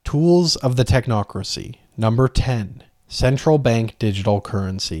Tools of the Technocracy. Number 10. Central bank digital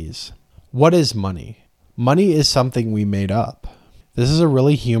currencies. What is money? Money is something we made up. This is a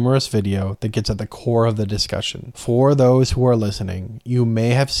really humorous video that gets at the core of the discussion. For those who are listening, you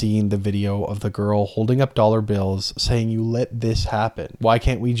may have seen the video of the girl holding up dollar bills saying, "You let this happen. Why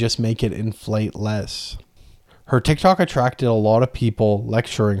can't we just make it inflate less?" Her TikTok attracted a lot of people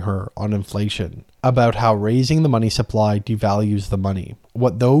lecturing her on inflation, about how raising the money supply devalues the money.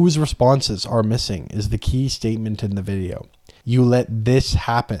 What those responses are missing is the key statement in the video. "You let this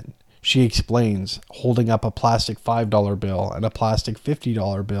happen," she explains, holding up a plastic $5 bill and a plastic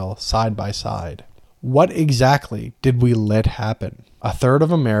 $50 bill side by side. What exactly did we let happen? A third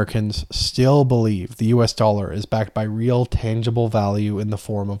of Americans still believe the US dollar is backed by real tangible value in the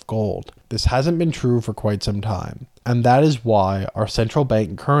form of gold. This hasn't been true for quite some time, and that is why our central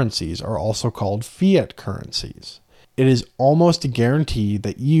bank currencies are also called fiat currencies. It is almost a guarantee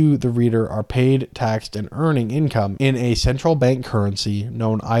that you, the reader, are paid, taxed, and earning income in a central bank currency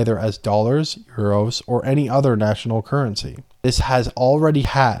known either as dollars, euros, or any other national currency. This has already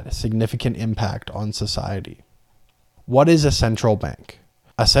had significant impact on society. What is a central bank?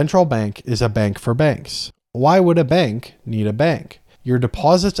 A central bank is a bank for banks. Why would a bank need a bank? Your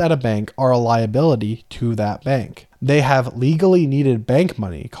deposits at a bank are a liability to that bank. They have legally needed bank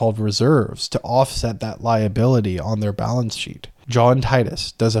money called reserves to offset that liability on their balance sheet. John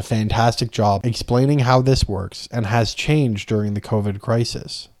Titus does a fantastic job explaining how this works and has changed during the COVID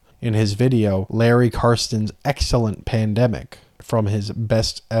crisis in his video, Larry Karsten's Excellent Pandemic, from his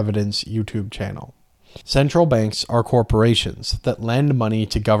Best Evidence YouTube channel. Central banks are corporations that lend money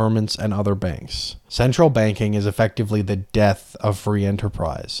to governments and other banks. Central banking is effectively the death of free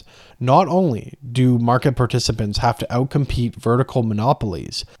enterprise. Not only do market participants have to outcompete vertical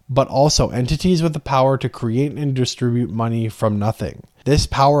monopolies, but also entities with the power to create and distribute money from nothing. This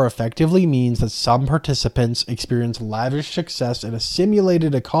power effectively means that some participants experience lavish success in a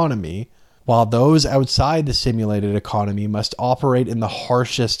simulated economy, while those outside the simulated economy must operate in the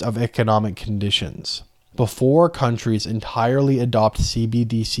harshest of economic conditions. Before countries entirely adopt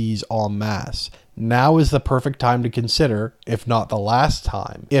CBDCs en masse, now is the perfect time to consider, if not the last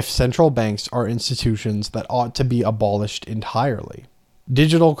time, if central banks are institutions that ought to be abolished entirely.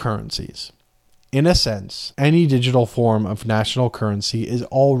 Digital currencies. In a sense, any digital form of national currency is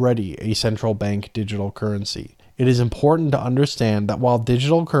already a central bank digital currency. It is important to understand that while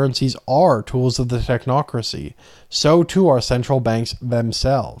digital currencies are tools of the technocracy, so too are central banks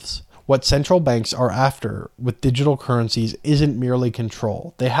themselves. What central banks are after with digital currencies isn't merely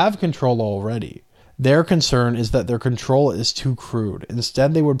control. They have control already. Their concern is that their control is too crude.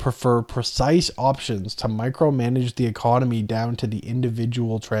 Instead, they would prefer precise options to micromanage the economy down to the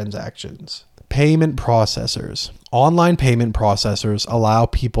individual transactions. Payment processors. Online payment processors allow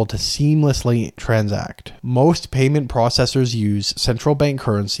people to seamlessly transact. Most payment processors use central bank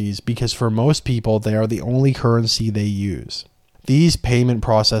currencies because for most people, they are the only currency they use. These payment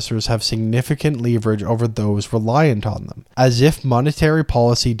processors have significant leverage over those reliant on them. As if monetary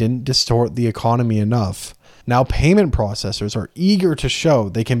policy didn't distort the economy enough, now payment processors are eager to show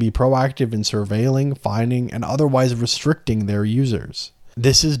they can be proactive in surveilling, fining, and otherwise restricting their users.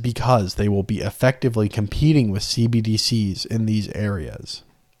 This is because they will be effectively competing with CBDCs in these areas.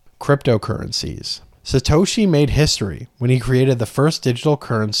 Cryptocurrencies. Satoshi made history when he created the first digital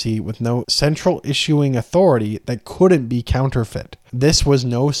currency with no central issuing authority that couldn't be counterfeit. This was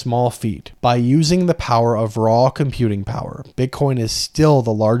no small feat. By using the power of raw computing power, Bitcoin is still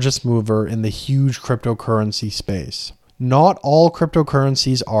the largest mover in the huge cryptocurrency space. Not all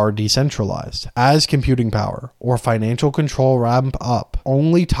cryptocurrencies are decentralized. As computing power or financial control ramp up,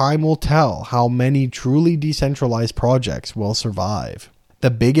 only time will tell how many truly decentralized projects will survive.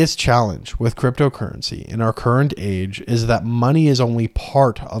 The biggest challenge with cryptocurrency in our current age is that money is only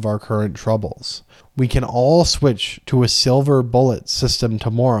part of our current troubles. We can all switch to a silver bullet system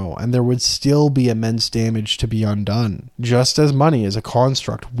tomorrow and there would still be immense damage to be undone. Just as money is a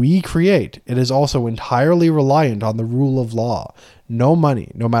construct we create, it is also entirely reliant on the rule of law. No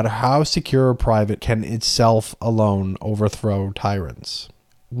money, no matter how secure or private, can itself alone overthrow tyrants.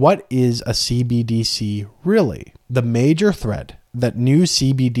 What is a CBDC really? The major threat that new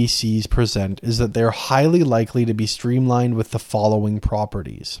CBDCs present is that they're highly likely to be streamlined with the following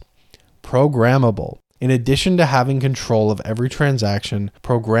properties. Programmable. In addition to having control of every transaction,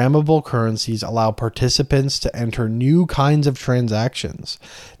 programmable currencies allow participants to enter new kinds of transactions.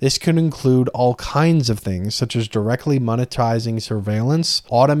 This could include all kinds of things, such as directly monetizing surveillance.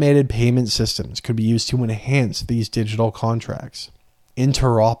 Automated payment systems could be used to enhance these digital contracts.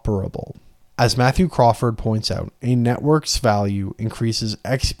 Interoperable. As Matthew Crawford points out, a network's value increases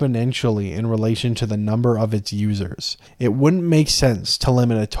exponentially in relation to the number of its users. It wouldn't make sense to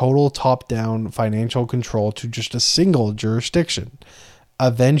limit a total top-down financial control to just a single jurisdiction.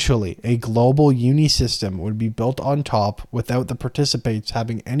 Eventually, a global uni-system would be built on top without the participants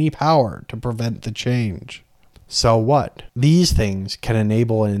having any power to prevent the change. So what? These things can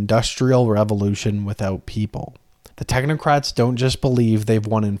enable an industrial revolution without people. The technocrats don't just believe they've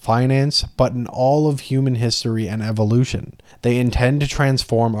won in finance, but in all of human history and evolution. They intend to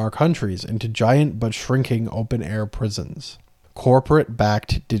transform our countries into giant but shrinking open-air prisons.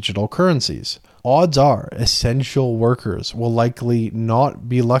 Corporate-backed digital currencies. Odds are essential workers will likely not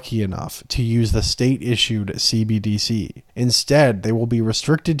be lucky enough to use the state-issued CBDC. Instead, they will be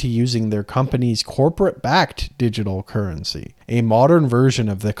restricted to using their company's corporate-backed digital currency, a modern version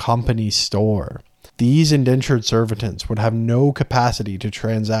of the company store. These indentured servitors would have no capacity to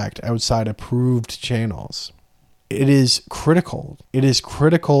transact outside approved channels. It is critical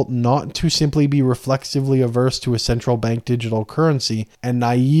not to simply be reflexively averse to a central bank digital currency and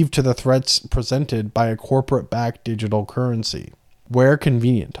naive to the threats presented by a corporate-backed digital currency. Where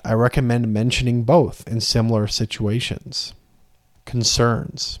convenient, I recommend mentioning both in similar situations.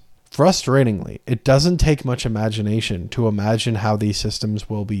 Concerns. Frustratingly, it doesn't take much imagination to imagine how these systems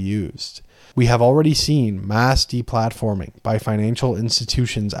will be used. We have already seen mass deplatforming by financial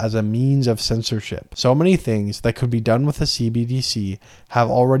institutions as a means of censorship. So many things that could be done with a CBDC have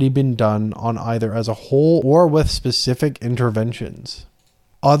already been done on either as a whole or with specific interventions.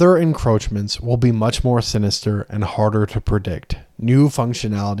 Other encroachments will be much more sinister and harder to predict. New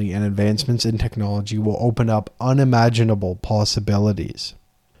functionality and advancements in technology will open up unimaginable possibilities.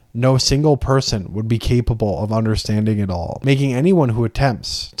 No single person would be capable of understanding it all, making anyone who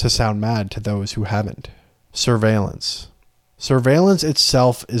attempts to sound mad to those who haven't. Surveillance. Surveillance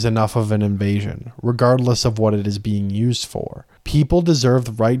itself is enough of an invasion, regardless of what it is being used for. People deserve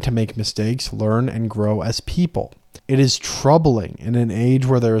the right to make mistakes, learn, and grow as people. It is troubling in an age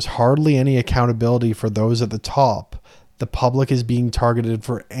where there is hardly any accountability for those at the top. The public is being targeted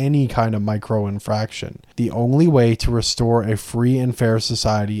for any kind of micro-infraction. The only way to restore a free and fair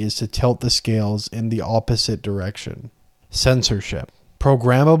society is to tilt the scales in the opposite direction. Censorship.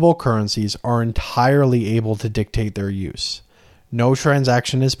 Programmable currencies are entirely able to dictate their use. No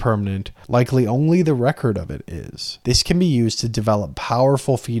transaction is permanent, likely only the record of it is. This can be used to develop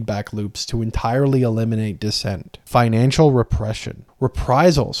powerful feedback loops to entirely eliminate dissent. Financial repression.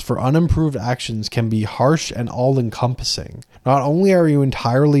 Reprisals for unimproved actions can be harsh and all-encompassing. Not only are you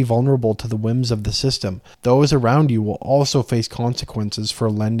entirely vulnerable to the whims of the system, those around you will also face consequences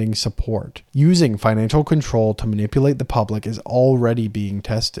for lending support. Using financial control to manipulate the public is already being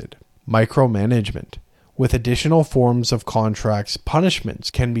tested. Micromanagement. With additional forms of contracts,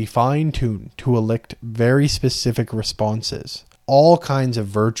 punishments can be fine-tuned to elicit very specific responses. All kinds of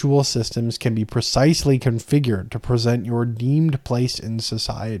virtual systems can be precisely configured to present your deemed place in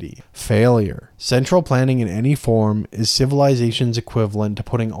society. Failure. Central planning in any form is civilization's equivalent to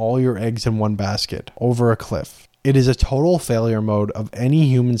putting all your eggs in one basket, over a cliff. It is a total failure mode of any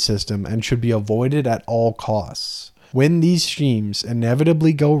human system and should be avoided at all costs. When these schemes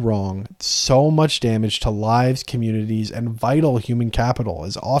inevitably go wrong, so much damage to lives, communities, and vital human capital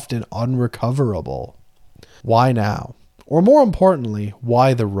is often unrecoverable. Why now? Or more importantly,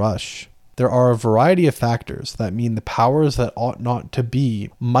 why the rush? There are a variety of factors that mean the powers that ought not to be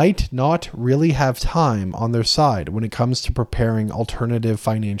might not really have time on their side when it comes to preparing alternative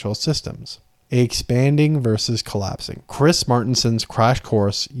financial systems. Expanding versus collapsing. Chris Martinson's crash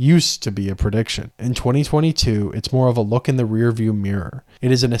course used to be a prediction. In 2022, it's more of a look in the rearview mirror.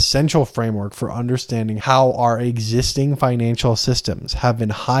 It is an essential framework for understanding how our existing financial systems have been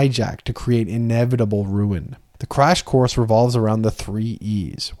hijacked to create inevitable ruin. The crash course revolves around the 3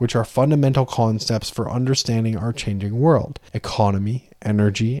 E's, which are fundamental concepts for understanding our changing world: economy,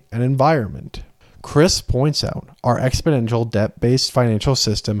 energy, and environment. Chris points out, our exponential debt-based financial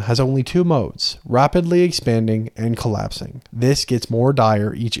system has only 2 modes, rapidly expanding and collapsing. This gets more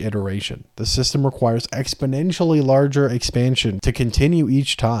dire each iteration. The system requires exponentially larger expansion to continue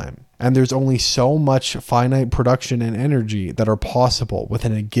each time, and there's only so much finite production and energy that are possible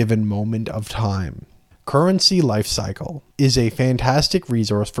within a given moment of time. Currency Life Cycle is a fantastic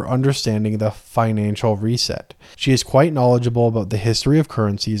resource for understanding the financial reset. She is quite knowledgeable about the history of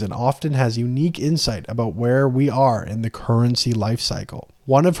currencies and often has unique insight about where we are in the currency life cycle.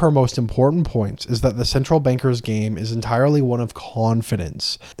 One of her most important points is that the central banker's game is entirely one of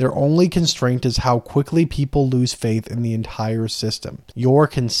confidence. Their only constraint is how quickly people lose faith in the entire system. Your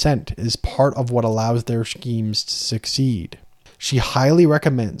consent is part of what allows their schemes to succeed. She highly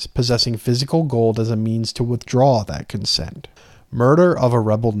recommends possessing physical gold as a means to withdraw that consent. Murder of a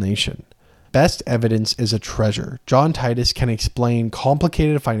rebel nation. Best evidence is a treasure. John Titus can explain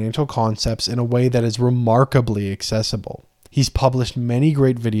complicated financial concepts in a way that is remarkably accessible. He's published many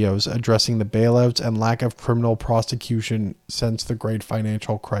great videos addressing the bailouts and lack of criminal prosecution since the great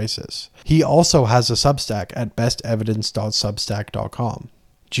financial crisis. He also has a Substack at bestevidence.substack.com.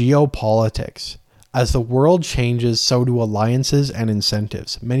 Geopolitics. As the world changes, so do alliances and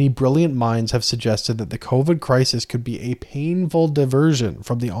incentives. Many brilliant minds have suggested that the COVID crisis could be a painful diversion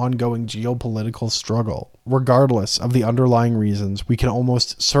from the ongoing geopolitical struggle. Regardless of the underlying reasons, we can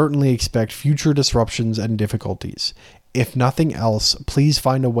almost certainly expect future disruptions and difficulties. If nothing else, please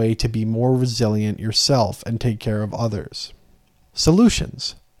find a way to be more resilient yourself and take care of others.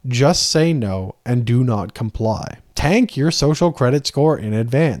 Solutions. Just say no and do not comply. Tank your social credit score in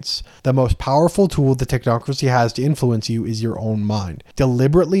advance. The most powerful tool the technocracy has to influence you is your own mind.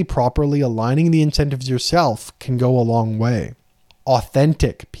 Deliberately, properly aligning the incentives yourself can go a long way.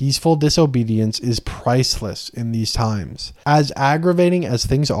 Authentic, peaceful disobedience is priceless in these times. As aggravating as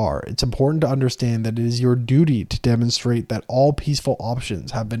things are, it's important to understand that it is your duty to demonstrate that all peaceful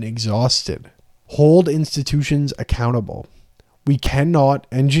options have been exhausted. Hold institutions accountable. We cannot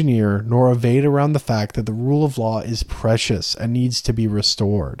engineer nor evade around the fact that the rule of law is precious and needs to be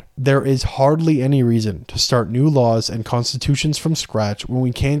restored. There is hardly any reason to start new laws and constitutions from scratch when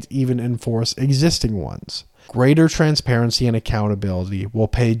we can't even enforce existing ones. Greater transparency and accountability will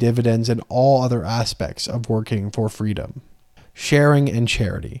pay dividends in all other aspects of working for freedom. Sharing and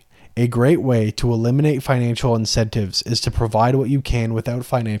charity. A great way to eliminate financial incentives is to provide what you can without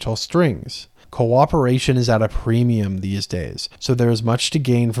financial strings. Cooperation is at a premium these days, so there is much to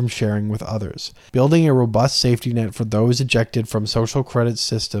gain from sharing with others. Building a robust safety net for those ejected from social credit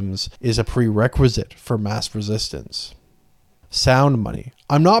systems is a prerequisite for mass resistance. Sound money.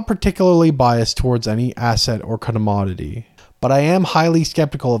 I'm not particularly biased towards any asset or commodity, but I am highly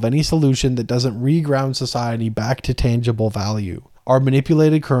skeptical of any solution that doesn't reground society back to tangible value. Our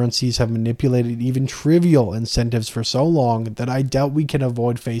manipulated currencies have manipulated even trivial incentives for so long that I doubt we can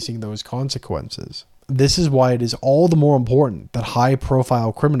avoid facing those consequences. This is why it is all the more important that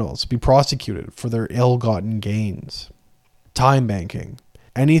high-profile criminals be prosecuted for their ill-gotten gains. Time banking.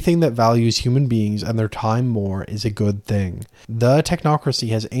 Anything that values human beings and their time more is a good thing. The technocracy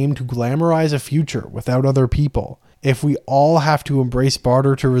has aimed to glamorize a future without other people. If we all have to embrace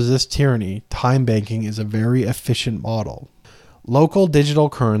barter to resist tyranny, time banking is a very efficient model. Local digital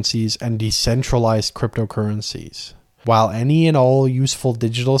currencies and decentralized cryptocurrencies. While any and all useful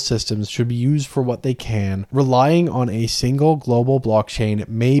digital systems should be used for what they can, relying on a single global blockchain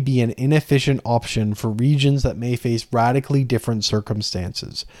may be an inefficient option for regions that may face radically different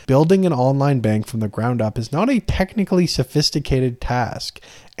circumstances. Building an online bank from the ground up is not a technically sophisticated task.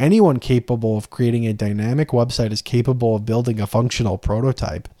 Anyone capable of creating a dynamic website is capable of building a functional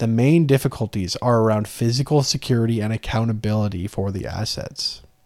prototype. The main difficulties are around physical security and accountability for the assets.